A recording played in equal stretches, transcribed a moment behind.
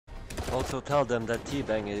Also tell them that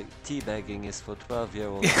teabagging is for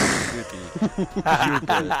 12-year-olds and pupils.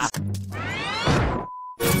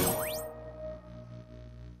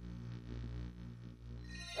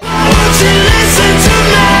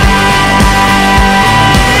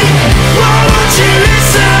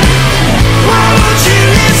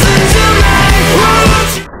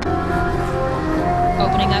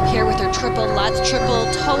 Opening up here with her triple Lutz, triple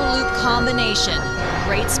toe loop combination.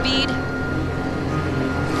 Great speed.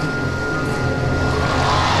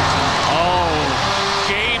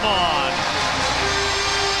 Game on.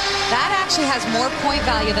 That actually has more point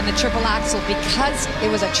value than the triple axel because it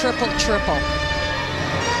was a triple.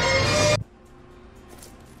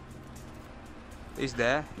 He's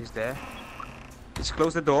there, he's there. He's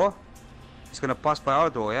closed the door. He's gonna pass by our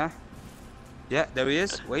door, yeah? Yeah, there he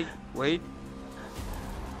is. Wait. Wait.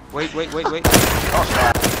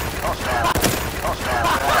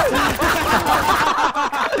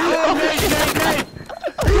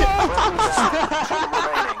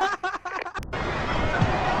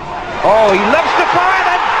 Oh, he loves to fire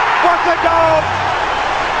then! What a goal!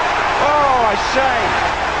 Oh, I say!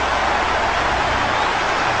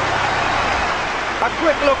 A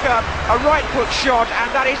quick look up, a right foot shot, and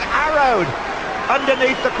that is arrowed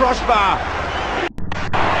underneath the crossbar.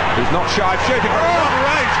 He's not shy of shooting. Oh, on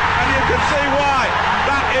range, and you can see why.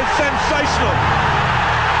 That is sensational.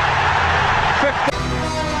 50.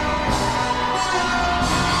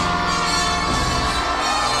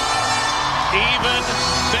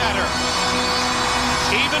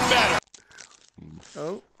 Even better.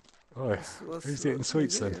 Oh. Oh, who's eating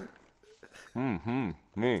sweets then?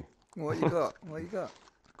 Me. What you got? What you got?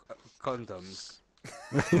 Condoms.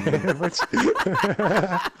 What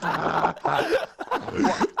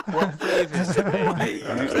flavours do they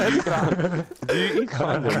do you eat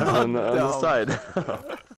condoms on the side?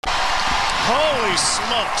 Holy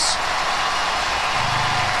smokes.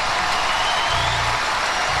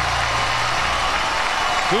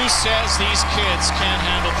 Who says these kids can't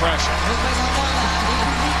handle pressure?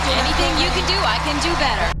 Anything you can do, I can do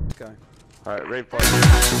better. Okay. Alright, rave party.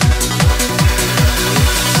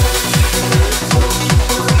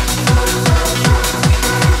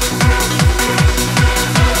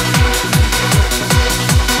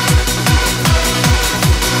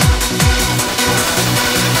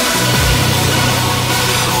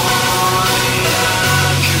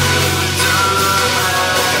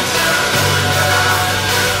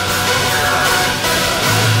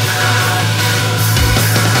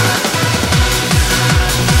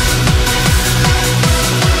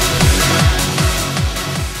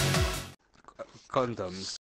 Condoms.